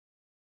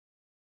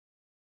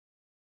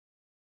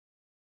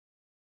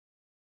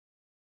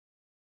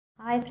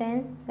Hi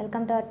friends,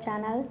 welcome to our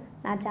channel.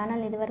 నా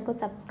channel ఇదివరకు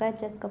subscribe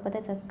చేసుకోకపోతే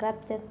సబ్స్క్రైబ్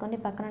చేసుకోండి,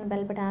 పక్కన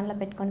బెల్ బటన్ ఆన్లో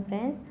పెట్టుకోండి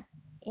ఫ్రెండ్స్.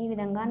 ఈ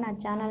విధంగా నా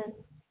ఛానల్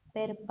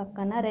పేరు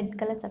పక్కన రెడ్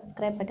కలర్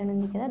సబ్స్క్రైబ్ బటన్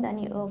ఉంది కదా,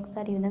 దాన్ని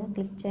ఒకసారి ఈ విధంగా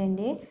క్లిక్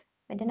చేయండి.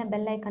 వెంటనే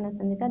బెల్ ఐకాన్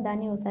వస్తుంది కదా,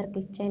 దాన్ని ఒకసారి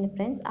క్లిక్ చేయండి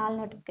ఫ్రెండ్స్. ఆల్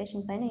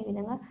నోటిఫికేషన్ పైన ఈ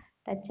విధంగా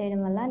టచ్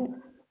చేయడం వల్ల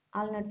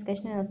ఆల్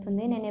నోటిఫికేషన్ అని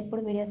వస్తుంది. నేను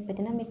ఎప్పుడు వీడియోస్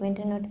పెట్టినా మీకు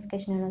వెంటనే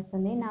నోటిఫికేషన్ అని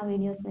వస్తుంది. నా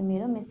వీడియోస్ని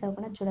మీరు మిస్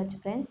అవ్వకుండా చూడొచ్చు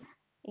ఫ్రెండ్స్.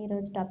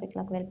 ఈరోజు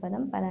టాపిక్లోకి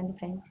వెళ్ళిపోదాం పదండి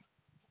ఫ్రెండ్స్.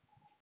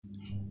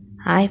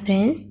 హాయ్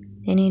ఫ్రెండ్స్,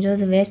 నేను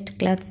ఈరోజు వేస్ట్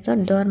క్లాత్స్తో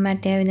డోర్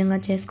మ్యాట్ ఏ విధంగా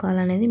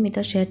చేసుకోవాలనేది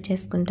మీతో షేర్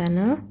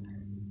చేసుకుంటాను.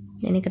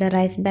 నేను ఇక్కడ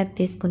రైస్ బ్యాగ్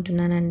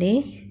తీసుకుంటున్నానండి.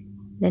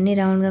 దాన్ని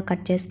రౌండ్గా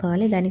కట్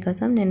చేసుకోవాలి.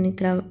 దానికోసం నేను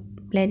ఇక్కడ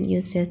ప్లేట్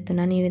యూజ్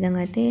చేస్తున్నాను. ఈ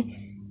విధంగా అయితే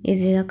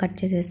ఈజీగా కట్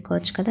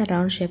చేసేసుకోవచ్చు కదా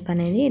రౌండ్ షేప్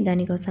అనేది.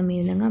 దానికోసం ఈ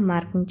విధంగా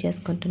మార్కింగ్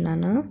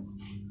చేసుకుంటున్నాను.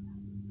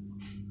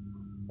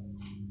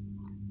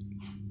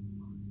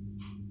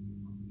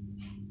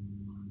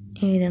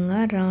 ఈ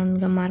విధంగా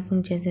రౌండ్గా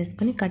మార్కింగ్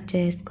చేసేసుకొని కట్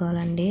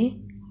చేసుకోవాలండి.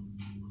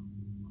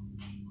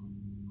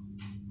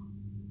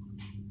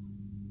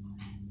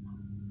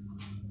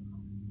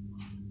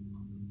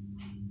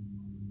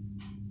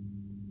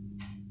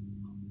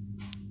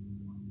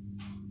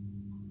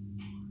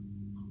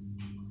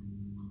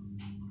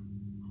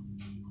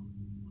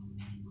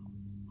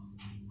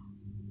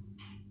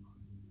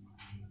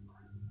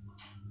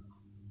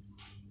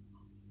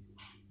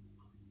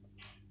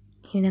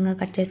 ఈ విధంగా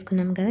కట్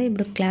చేసుకున్నాం కదా,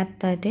 ఇప్పుడు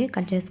క్లాత్తో అయితే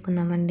కట్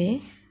చేసుకుందామండి.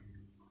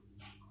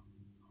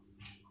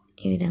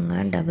 ఈ విధంగా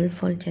డబుల్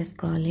ఫోల్డ్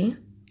చేసుకోవాలి.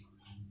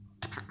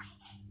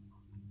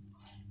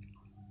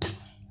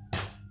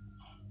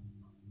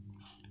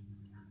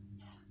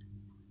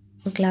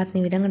 క్లాత్ని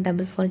ఈ విధంగా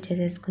డబుల్ ఫోల్డ్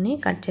చేసేసుకుని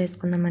కట్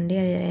చేసుకుందామండి.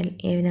 అది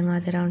ఏ విధంగా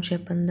అయితే రౌండ్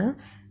షేప్ ఉందో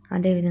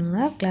అదే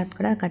విధంగా క్లాత్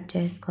కూడా కట్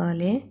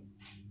చేసుకోవాలి.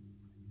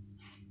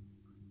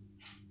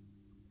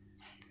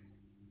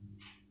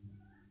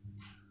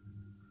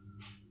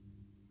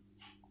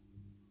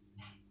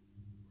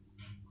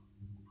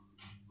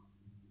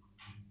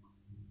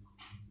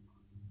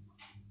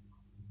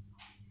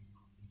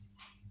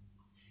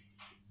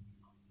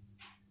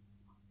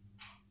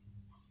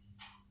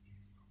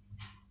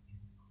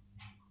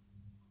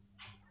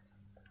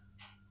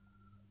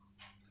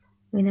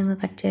 ఈ విధంగా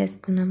కట్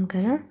చేసుకున్నాం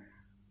కదా,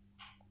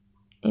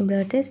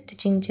 ఇప్పుడైతే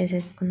స్టిచ్చింగ్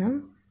చేసేసుకుందాం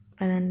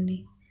కదండి.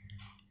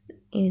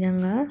 ఈ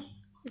విధంగా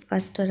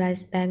ఫస్ట్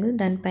రైస్ బ్యాగ్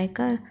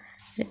దానిపైక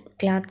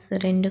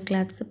రెండు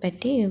క్లాత్స్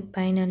పెట్టి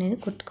పైన అనేది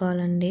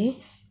కుట్టుకోవాలండి.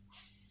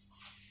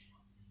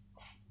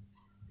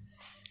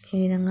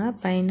 ఈ విధంగా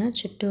పైన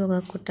చుట్టూ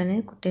ఒక కుట్ట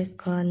అనేది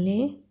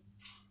కుట్టేసుకోవాలి.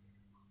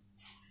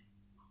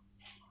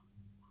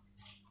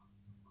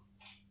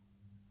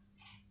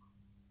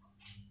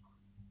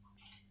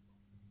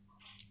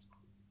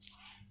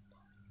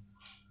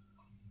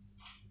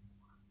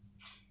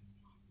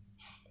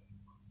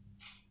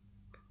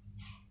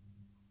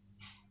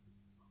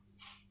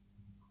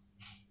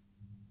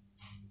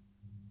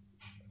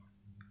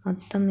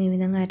 మొత్తం ఈ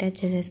విధంగా అటాచ్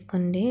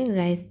చేసేసుకోండి.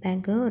 రైస్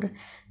బ్యాగ్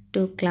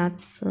 2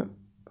 క్లాత్స్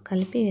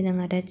కలిపి ఈ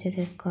విధంగా అటాచ్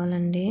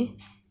చేసేసుకోవాలండి.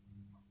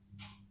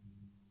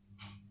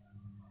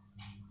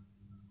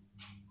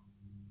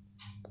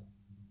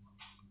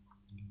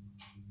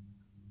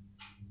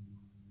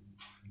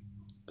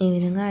 ఈ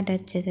విధంగా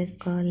అటాచ్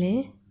చేసేసుకోవాలి.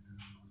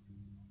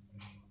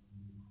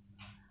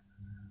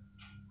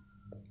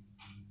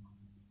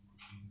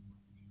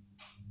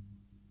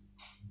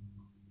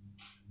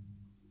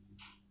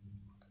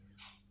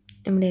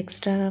 ఇప్పుడు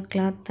ఎక్స్ట్రా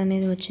క్లాత్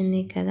అనేది వచ్చింది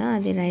కదా,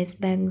 అది రైస్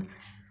బ్యాగ్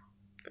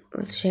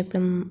షేప్లో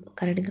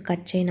కరెక్ట్గా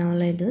కట్ చేయని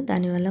అవ్వలేదు.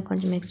 దానివల్ల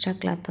కొంచెం ఎక్స్ట్రా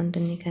క్లాత్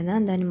ఉంటుంది కదా,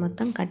 దాన్ని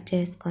మొత్తం కట్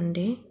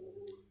చేసుకోండి.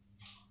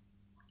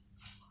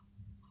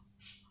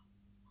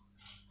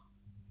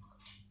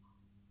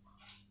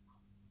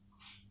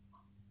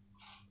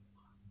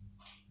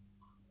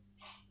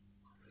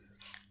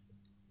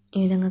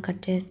 ఈ విధంగా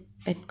కట్ చేసి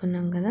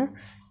పెట్టుకున్నాం కదా,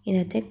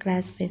 ఇదైతే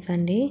క్రాస్ పీస్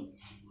అండి.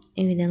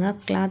 ఈ విధంగా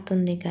క్లాత్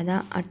ఉంది కదా,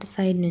 అటు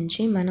సైడ్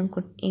నుంచి మనం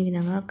ఈ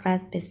విధంగా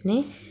క్రాస్ పీస్ని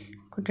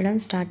కుట్టడం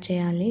స్టార్ట్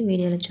చేయాలి.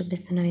 వీడియోలో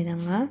చూపిస్తున్న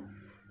విధంగా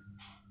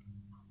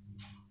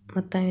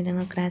మొత్తం ఈ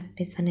విధంగా క్రాస్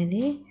పీస్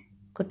అనేది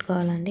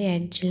కుట్టుకోవాలండి.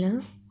 ఎడ్జ్లో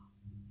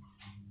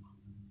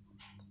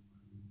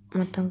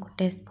మొత్తం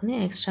కుట్టేసుకుని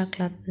ఎక్స్ట్రా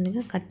క్లాత్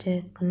కట్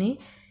చేసుకుని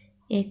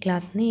ఈ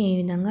క్లాత్ని ఈ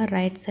విధంగా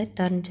రైట్ సైడ్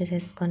టర్న్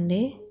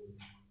చేసేసుకోండి.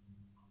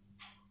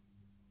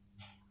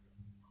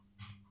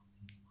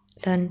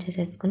 టర్న్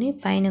చేసేసుకుని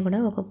పైన కూడా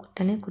ఒక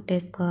కుట్టనే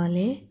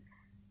కుట్టేసుకోవాలి.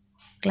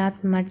 క్లాత్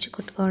మర్చి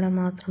కుట్టుకోవడం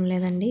అవసరం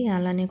లేదండి,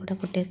 అలానే కూడా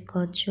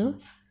కుట్టేసుకోవచ్చు.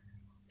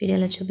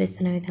 వీడియోలో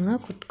చూపిస్తున్న విధంగా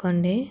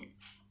కుట్టుకోండి.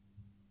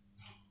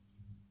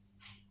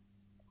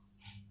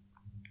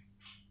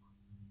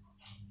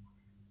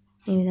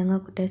 ఈ విధంగా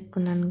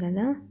కుట్టేసుకున్నాను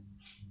కదా,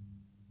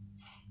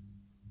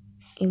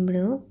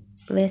 ఇప్పుడు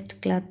వేస్ట్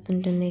క్లాత్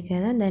ఉంటుంది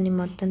కదా, దాన్ని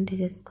మొత్తం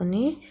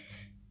తీసేసుకొని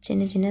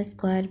చిన్న చిన్న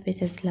స్క్వేర్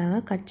పీసెస్ లాగా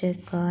కట్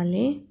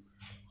చేసుకోవాలి.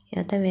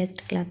 ఇదైతే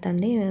వేస్ట్ క్లాత్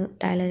అండి.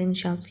 టైలరింగ్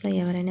షాప్స్లో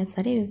ఎవరైనా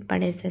సరే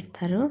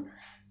పడేసేస్తారు.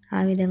 ఆ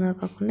విధంగా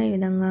కాకుండా ఈ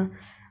విధంగా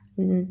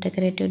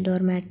డెకరేటివ్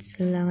డోర్ మ్యాట్స్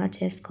లాగా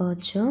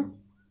చేసుకోవచ్చు.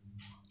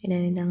 ఇదే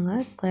విధంగా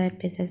స్క్వేర్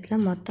పీసెస్లో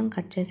మొత్తం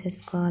కట్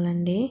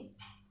చేసేసుకోవాలండి.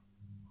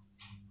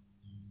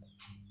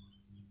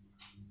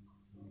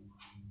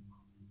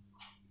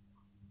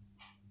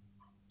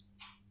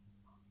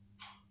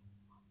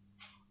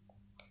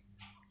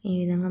 ఈ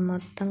విధంగా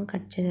మొత్తం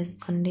కట్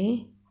చేసేసుకోండి.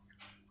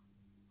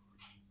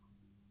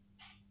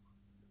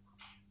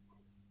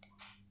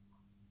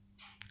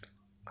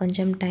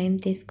 కొంచెం టైం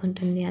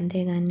తీసుకుంటుంది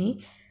అంతేగాని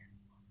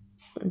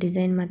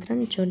డిజైన్ మాత్రం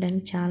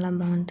చూడడానికి చాలా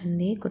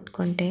బాగుంటుంది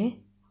కుట్టుకుంటే.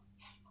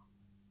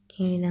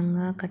 ఈ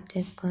విధంగా కట్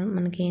చేసుకొని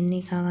మనకి ఎన్ని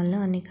కావాలో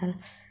అన్ని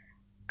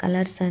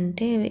కలర్స్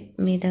అంటే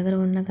మీ దగ్గర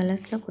ఉన్న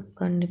కలర్స్లో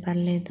కుట్టుకోండి,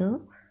 పర్లేదు.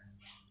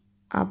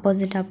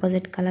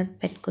 ఆపోజిట్ కలర్స్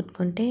పెట్టి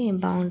కుట్టుకుంటే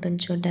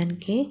బాగుంటుంది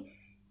చూడడానికి.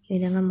 ఈ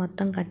విధంగా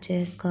మొత్తం కట్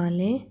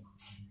చేసుకోవాలి.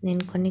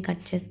 నేను కొన్ని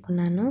కట్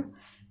చేసుకున్నాను.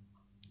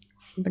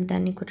 ఇప్పుడు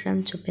దాన్ని కుట్టడం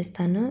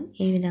చూపిస్తాను.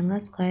 ఈ విధంగా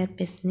స్క్వేర్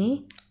పీస్ని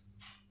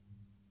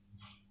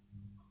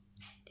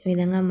ఈ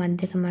విధంగా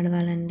మధ్యకి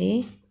మడవాలండి.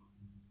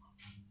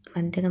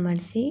 మధ్యకి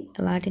మడిచి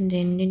వాటిని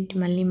రెండింటి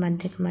మళ్ళీ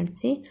మధ్యకి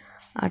మడిచి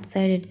అటు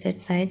సైడ్ ఇటు సైడ్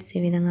సైడ్స్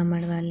ఈ విధంగా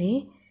మడవాలి.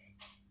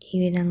 ఈ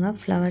విధంగా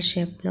ఫ్లవర్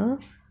షేప్లో,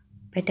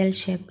 పెటల్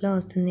షేప్లో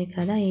వస్తుంది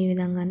కదా, ఈ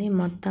విధంగానే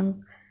మొత్తం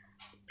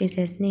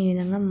పీసెస్ని ఈ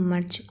విధంగా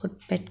మడిచి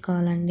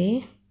పెట్టుకోవాలండి.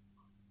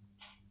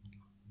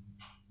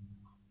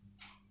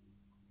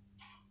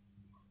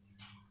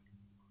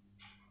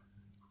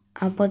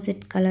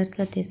 ఆపోజిట్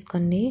కలర్స్లో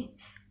తీసుకోండి.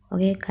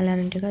 ఒకే కలర్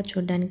అంటే కూడా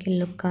చూడడానికి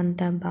లుక్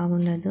అంతా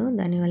బాగుండదు.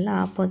 దానివల్ల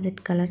ఆపోజిట్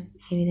కలర్స్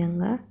ఈ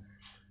విధంగా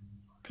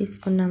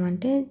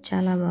తీసుకున్నామంటే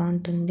చాలా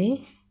బాగుంటుంది.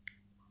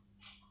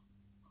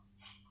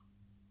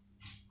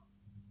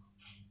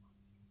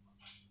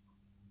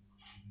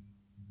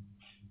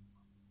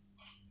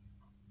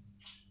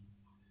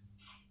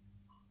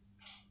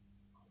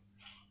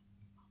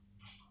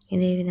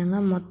 ఇదే విధంగా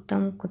మొత్తం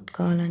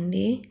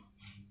కుట్టుకోవాలండి.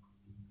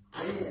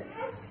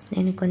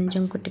 నేను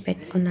కొంచెం కుట్టి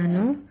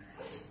పెట్టుకున్నాను.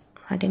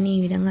 వాటిని ఈ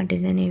విధంగా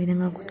డిజైన్ ఏ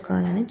విధంగా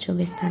కుట్టుకోవాలని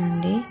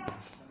చూపిస్తానండి.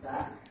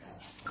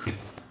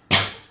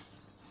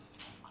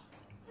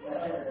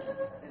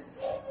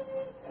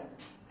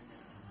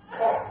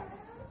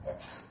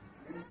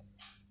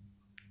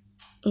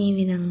 ఈ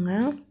విధంగా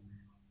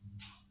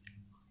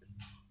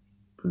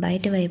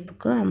బయట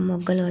వైపుకు ఆ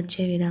మొగ్గలు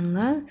వచ్చే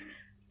విధంగా,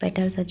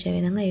 పెటల్స్ వచ్చే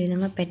విధంగా ఈ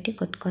విధంగా పెట్టి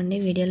కుట్టుకోండి.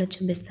 వీడియోలో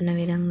చూపిస్తున్న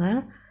విధంగా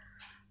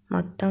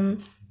మొత్తం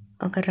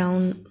ఒక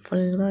రౌండ్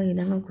ఫుల్గా ఈ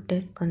విధంగా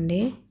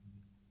కుట్టేసుకోండి.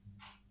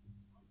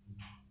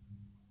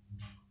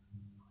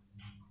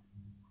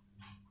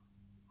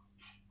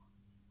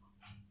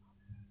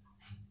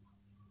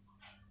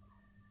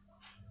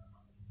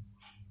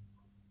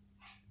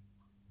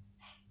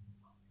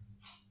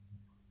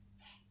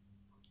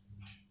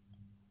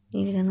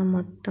 ఈ విధంగా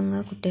మొత్తంగా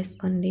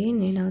కుట్టేసుకోండి.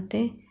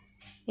 నేనైతే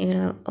ఇక్కడ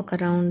ఒక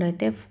రౌండ్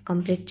అయితే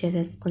కంప్లీట్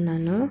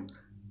చేసేసుకున్నాను.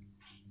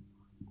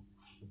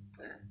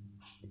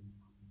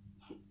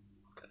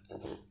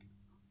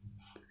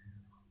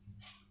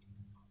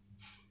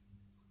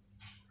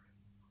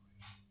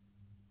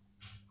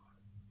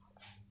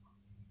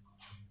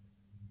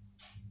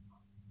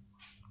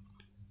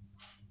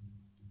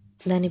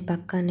 దాని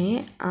పక్కనే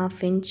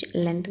 1/2 ఇంచ్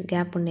లెంత్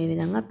గ్యాప్ ఉండే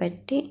విధంగా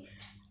పెట్టి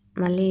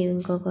మళ్ళీ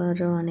ఇంకొక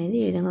రో అనేది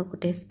ఈ విధంగా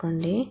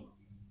కుట్టేసుకోండి.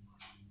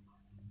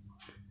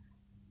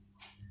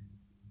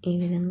 ఈ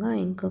విధంగా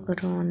ఇంకొక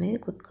రో అనేది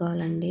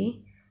కుట్టుకోవాలండి.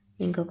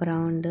 ఇంకొక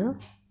రౌండ్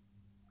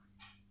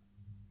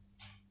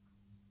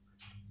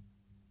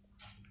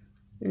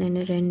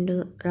నేను 2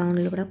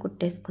 రౌండ్లు కూడా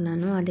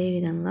కుట్టేసుకున్నాను. అదే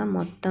విధంగా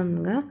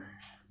మొత్తంగా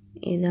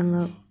ఈ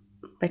విధంగా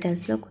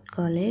పెటల్స్లో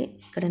కుట్టుకోవాలి.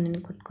 ఇక్కడ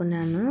నేను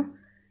కుట్టుకున్నాను.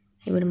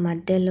 ఇప్పుడు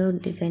మధ్యలో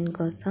డిజైన్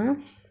కోసం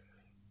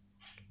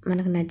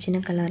మనకు నచ్చిన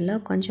కలర్లో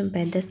కొంచెం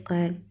పెద్ద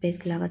స్క్వేర్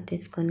పీస్ లాగా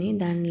తీసుకొని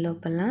దాని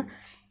లోపల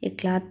ఈ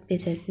క్లాత్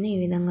పీసెస్ని ఈ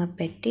విధంగా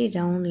పెట్టి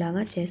రౌండ్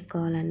లాగా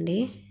చేసుకోవాలండి.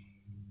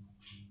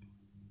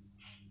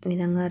 ఈ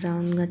విధంగా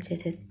రౌండ్గా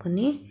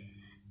చేసేసుకొని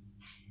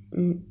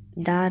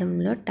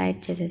దారంలో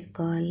టైట్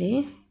చేసేసుకోవాలి.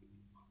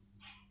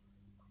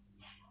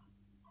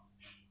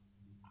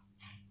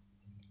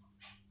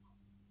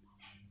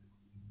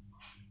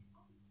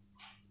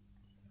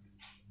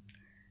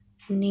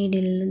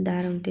 నీడిల్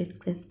దారం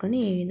తీసుకొని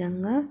ఈ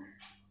విధంగా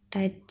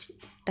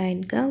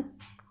టైట్గా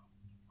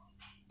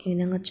ఈ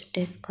విధంగా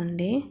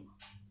చుట్టేసుకోండి.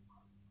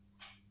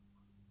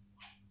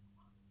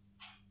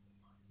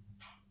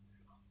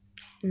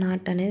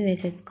 నాట్ అనేది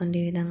వేసేసుకోండి.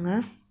 ఈ విధంగా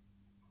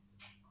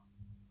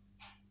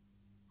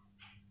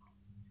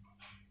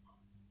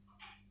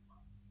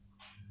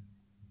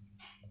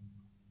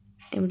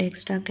ఇప్పుడు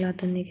ఎక్స్ట్రా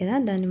క్లాత్ ఉంది కదా,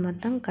 దాన్ని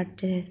మొత్తం కట్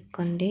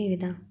చేసుకోండి. ఈ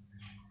విధంగా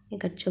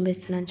ఇక్కడ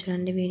చూపిస్తున్నాను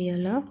చూడండి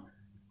వీడియోలో.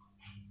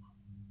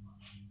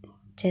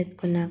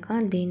 చేసుకున్నాక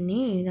దీన్ని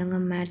ఈ విధంగా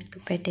మ్యాట్కి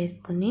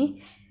పెట్టేసుకొని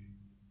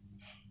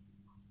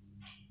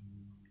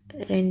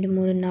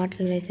 2-3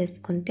 నాట్లు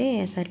వేసేసుకుంటే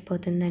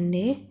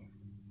సరిపోతుందండి.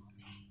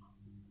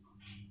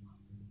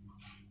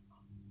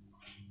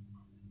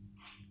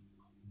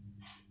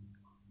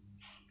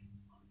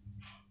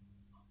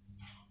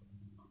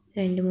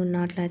 రెండు మూడు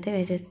నాట్లు అయితే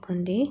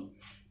వేసేసుకోండి.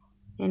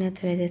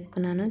 నేనైతే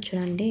వేసేసుకున్నాను.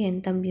 చూడండి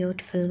ఎంత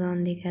బ్యూటిఫుల్గా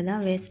ఉంది కదా.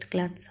 వేస్ట్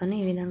క్లాత్స్ అని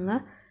ఈ విధంగా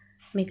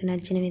మీకు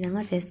నచ్చిన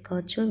విధంగా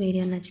చేసుకోవచ్చు.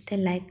 వీడియో నచ్చితే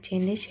లైక్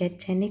చేయండి, షేర్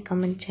చేయండి,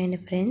 కామెంట్ చేయండి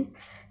ఫ్రెండ్స్.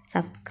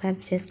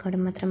 సబ్స్క్రైబ్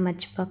చేసుకోవడం మాత్రం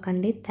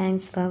మర్చిపోకండి.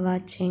 Thanks for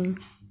watching.